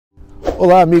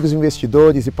Olá, amigos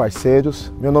investidores e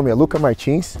parceiros. Meu nome é Luca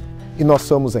Martins e nós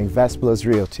somos a InvestPlus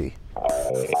Realty.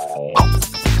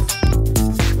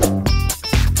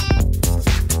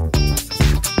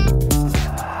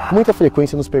 Com muita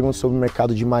frequência nos perguntam sobre o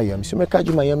mercado de Miami. Se o mercado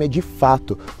de Miami é de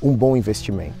fato um bom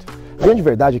investimento. A grande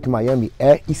verdade é que Miami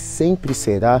é e sempre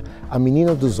será a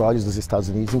menina dos olhos dos Estados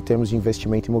Unidos em termos de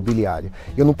investimento imobiliário.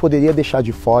 Eu não poderia deixar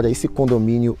de fora esse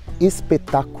condomínio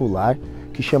espetacular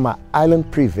que chama Island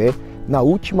Privé, na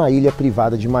última ilha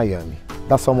privada de Miami.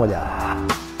 Dá só uma olhada.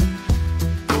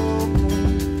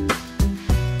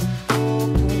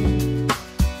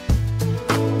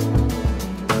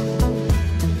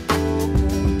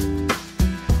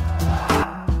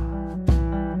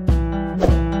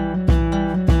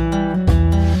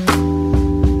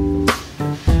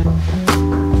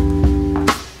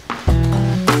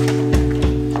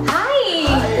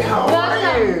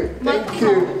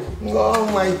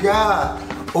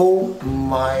 Oh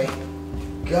my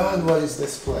God, what is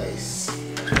this place?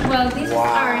 Well, this is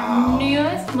our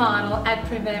newest model at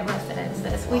Privé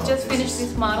Residences. We just finished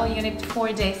this model unit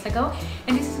 4 days ago,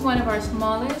 and this is one of our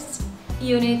smallest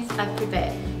units at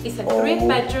Privé. It's a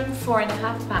 3-bedroom,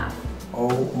 4.5 bath. Oh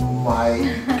my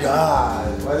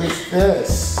God, what is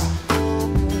this?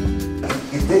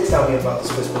 You did tell me about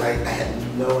this place, but I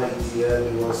had no idea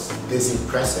it was this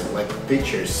impressive. Like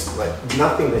pictures, like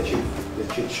nothing that you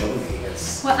showed me.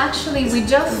 Well, actually, we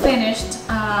just finished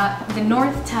the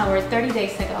North Tower 30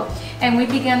 days ago, and we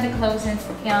began the closings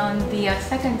on the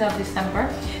 2nd of December.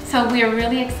 So we are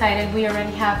really excited. We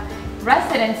already have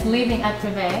residents living at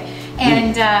Privé,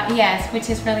 and yes, which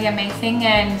is really amazing.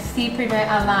 And see Privé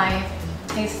alive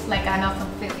is like an awesome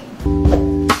feeling.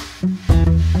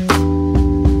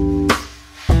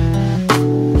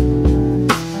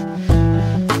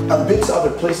 I've been to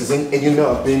other places, and you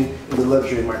know, I've been in the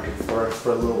luxury market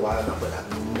for a little while now, but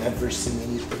I've never seen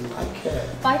anything like it.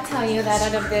 I tell you that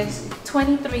out of the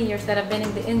 23 years that I've been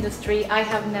in the industry, I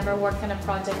have never worked on a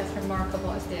project as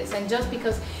remarkable as this. And just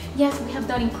because, yes, we have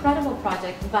done incredible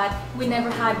projects, but we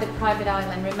never had the private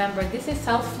island. Remember, this is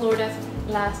South Florida's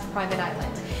last private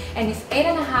island, and it's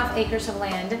 8.5 acres of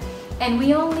land, and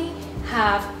we only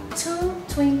have 2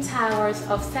 twin towers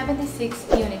of 76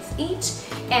 units each,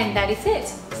 and that is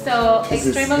it. So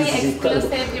extremely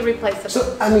exclusive, irreplaceable.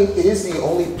 So I mean, it is the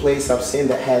only place I've seen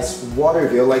that has water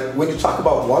view. Like when you talk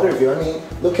about water view, I mean,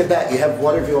 look at that. You have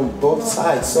water view on both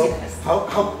sides. So yes. how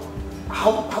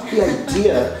the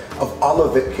idea of all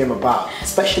of it came about,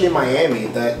 especially in Miami,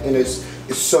 that you know it's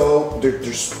so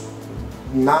there's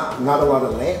not a lot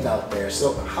of land out there.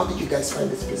 So how did you guys find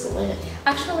this piece of land?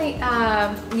 Actually,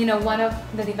 you know, one of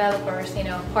the developers, you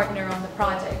know, partner on the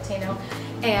project, you know,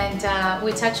 and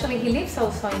which actually he lives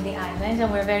also in the island,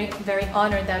 and we're very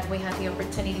honored that we had the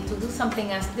opportunity to do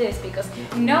something as this, because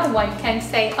no one can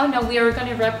say, oh no, we are going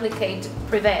to replicate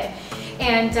Privé.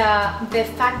 And the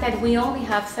fact that we only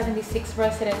have 76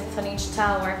 residences on each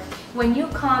tower, when you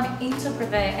come into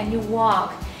Privé and you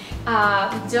walk,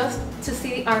 just to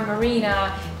see our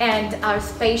marina and our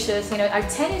spacious, you know, our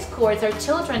tennis courts, our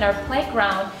children, our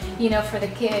playground, you know, for the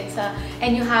kids,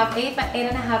 and you have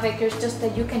 8.5 acres just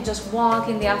that you can just walk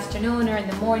in the afternoon or in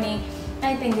the morning.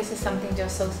 I think this is something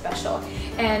just so special.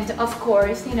 And of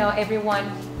course, you know, everyone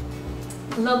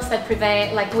looks at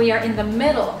Privé like we are in the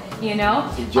middle, you know?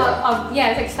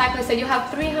 Yes, exactly. So you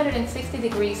have 360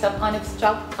 degrees of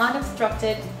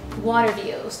unobstructed water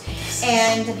views,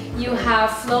 and you have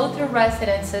flow-through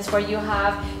residences where you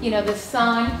have, you know, the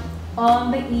sun on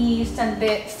the east and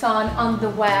the sun on the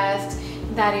west.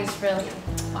 That is really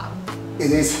wow.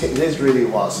 It is really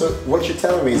wow. So what you're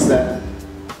telling me is that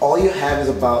all you have is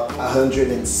about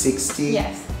 160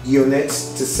 yes.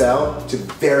 units to sell to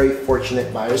very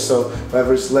fortunate buyers. So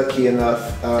whoever's lucky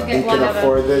enough and can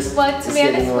afford this. But to be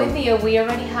honest with you, we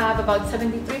already have about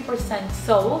 73%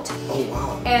 sold. Oh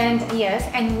wow. And yes,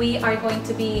 and we are going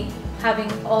to be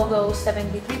having all those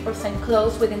 73%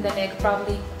 closed within the next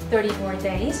probably 30 more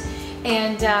days.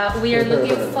 And we are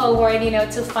looking forward, you know,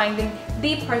 to finding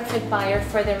the perfect buyer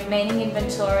for the remaining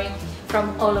inventory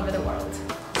from all over the world.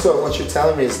 So what you're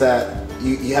telling me is that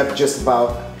you have just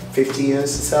about 50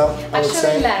 units to sell, I would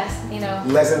say? Actually less, you know.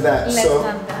 Less than that? Less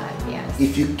than that, yes.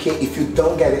 If you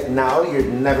don't get it now, you're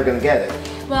never going to get it.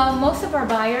 Well, most of our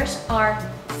buyers are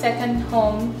second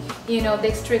home,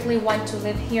 they strictly want to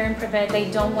live here in Privé.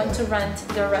 They don't want to rent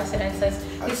their residences.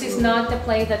 This is not the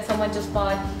place that someone just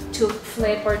bought to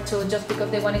flip or to just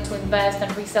because they wanted to invest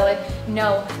and resell it.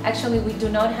 No, actually we do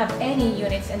not have any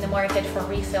units in the market for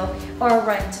resale or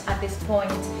rent at this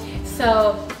point.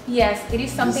 So yes, it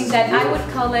is something that I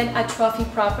would call it a trophy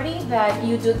property that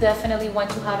you do definitely want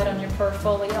to have it on your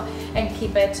portfolio and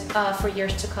keep it for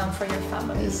years to come for your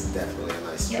family. It's definitely a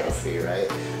nice trophy, right?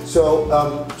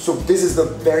 So so this is the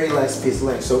very last piece of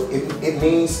land. So it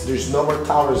means there's no more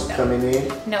towers coming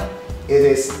in? No. It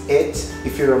is it.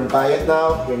 If you don't buy it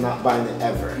now, you're not buying it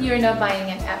ever. You're not buying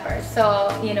it ever. So,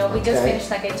 we just finished,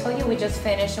 like I told you, we just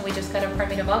finished and we just got a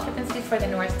permit of occupancy for the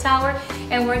North Tower.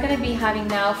 And we're going to be having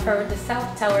now for the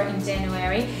South Tower in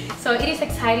January. So it is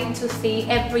exciting to see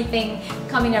everything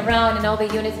coming around and all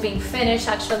the units being finished.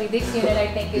 Actually, this unit I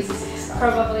think is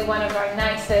probably one of our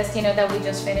nicest, that we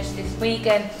just finished this week.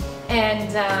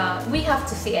 And we have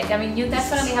to see it. I mean, you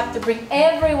definitely have to bring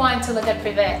everyone to look at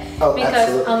Privé, because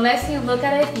absolutely. Unless you look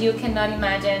at it, you cannot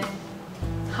imagine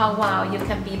how wow you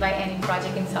can be by any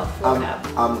project in South Florida.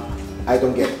 I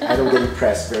don't get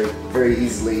impressed very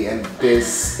easily, and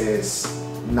this is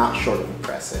not short of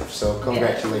impressive. So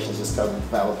congratulations to the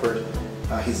developer.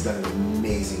 He's done an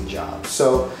amazing job.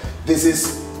 So this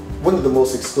is one of the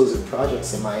most exclusive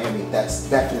projects in Miami. That's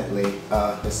definitely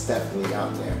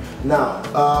out there. Now,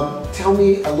 tell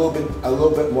me a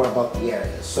little bit more about the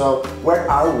area. So, where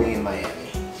are we in Miami?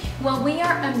 Well, we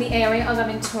are in the area of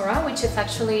Aventura, which is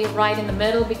actually right in the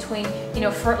middle between,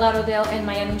 Fort Lauderdale and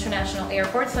Miami International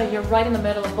Airport. So you're right in the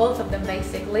middle of both of them,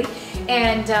 basically.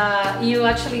 And you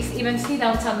actually even see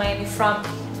downtown Miami from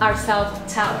our South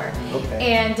Tower. Okay.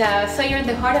 And so you're in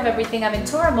the heart of everything.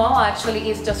 Aventura Mall actually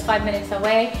is just 5 minutes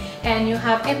away, and you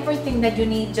have everything that you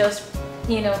need just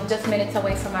minutes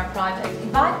away from our project.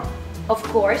 But of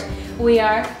course, we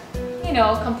are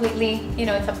completely,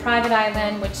 it's a private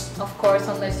island, which of course,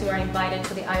 unless you are invited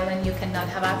to the island, you cannot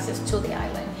have access to the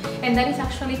island. And that is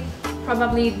actually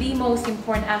probably the most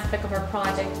important aspect of our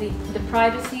project, the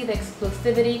privacy, the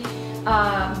exclusivity,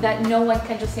 that no one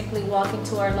can just simply walk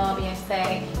into our lobby and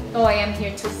say, oh, I am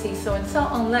here to see so-and-so,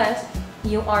 unless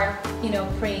you are,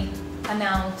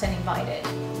 pre-announced and invited.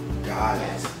 Got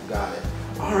it.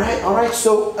 All right.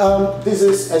 So this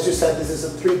is, as you said, this is a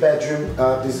three-bedroom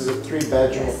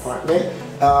apartment.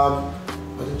 Why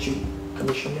don't you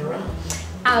show me around?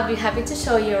 I'll be happy to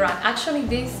show you around. Actually,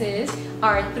 this is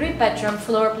our 3-bedroom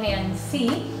floor plan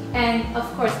C, and of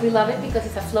course we love it because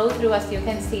it's a flow-through, as you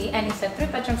can see, and it's a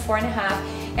 3-bedroom, 4.5,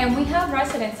 and we have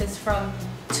residences from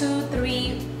 2,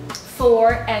 3,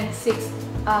 4, and 6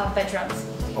 bedrooms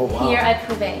here at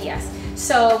Privé. Yes.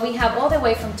 So we have all the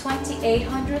way from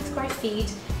 2,800 square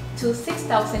feet to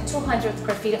 6,200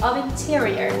 square feet of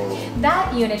interior.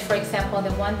 That unit, for example,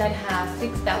 the one that has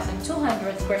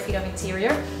 6,200 square feet of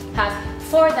interior, has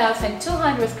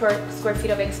 4,200 square feet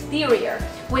of exterior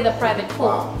with a private pool.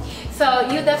 Wow. So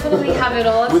you definitely have it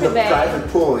all with a private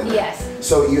pool in it. Yes.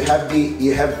 So you have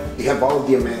all of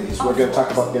the amenities. We're going to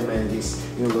talk about the amenities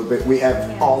in a little bit. We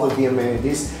have all of the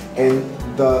amenities, and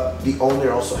the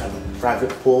owner also has a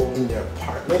private pool in their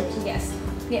apartment. Yes.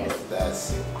 Yes.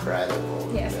 That's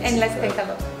incredible. Yes. And let's take a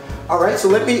look. All right. So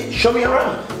show me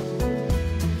around.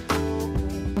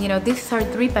 This is our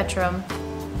 3-bedroom,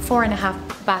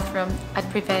 4.5 bathroom at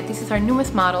Privé. This is our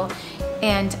newest model,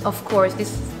 and of course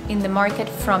this is in the market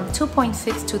from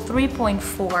 2.6 to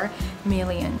 3.4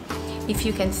 million. If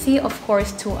you can see, of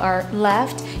course, to our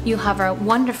left, you have our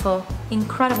wonderful,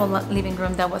 incredible living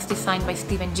room that was designed by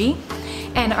Stephen G.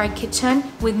 And our kitchen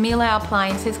with Miele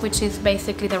appliances, which is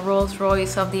basically the Rolls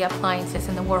Royce of the appliances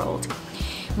in the world.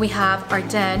 We have our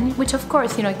den, which of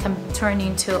course, it can turn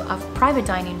into a private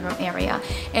dining room area,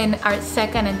 and our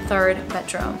 2nd and 3rd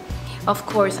bedroom. Of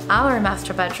course, our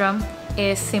master bedroom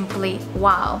is simply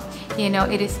wow.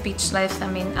 It is speechless. I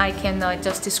mean, I cannot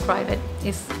just describe it.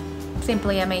 It's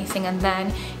simply amazing. And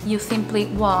then you simply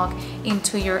walk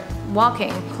into your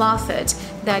walk-in closet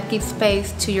that gives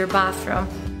space to your bathroom.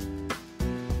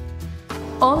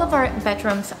 All of our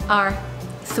bedrooms are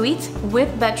suites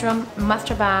with bedroom,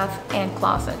 master bath, and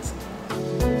closets.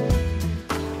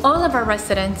 All of our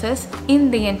residences in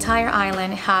the entire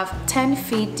island have 10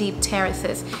 feet deep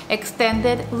terraces,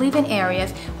 extended living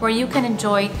areas where you can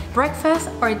enjoy breakfast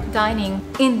or dining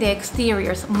in the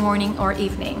exteriors morning or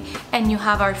evening. And you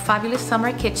have our fabulous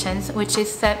summer kitchens, which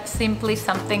is simply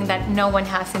something that no one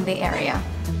has in the area.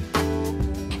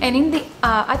 And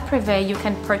at Privé, you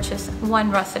can purchase one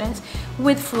residence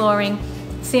with flooring,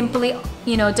 simply,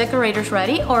 decorators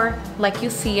ready, or like you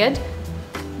see it,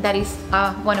 that is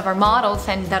one of our models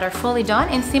and that are fully done,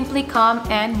 and simply come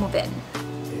and move in.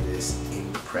 It is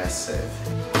incredible.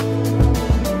 impressive.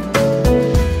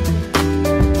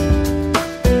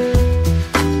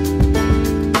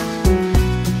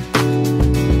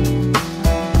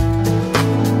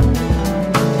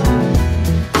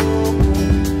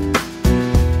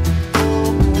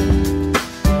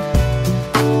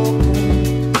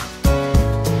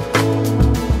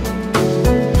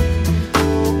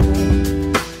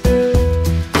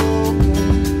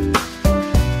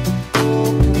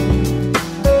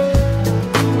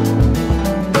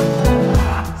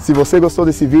 Se você gostou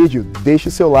desse vídeo, deixe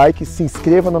o seu like, se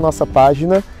inscreva na nossa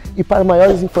página e para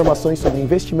maiores informações sobre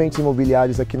investimentos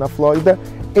imobiliários aqui na Flórida,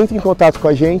 entre em contato com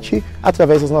a gente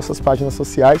através das nossas páginas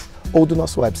sociais ou do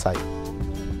nosso website.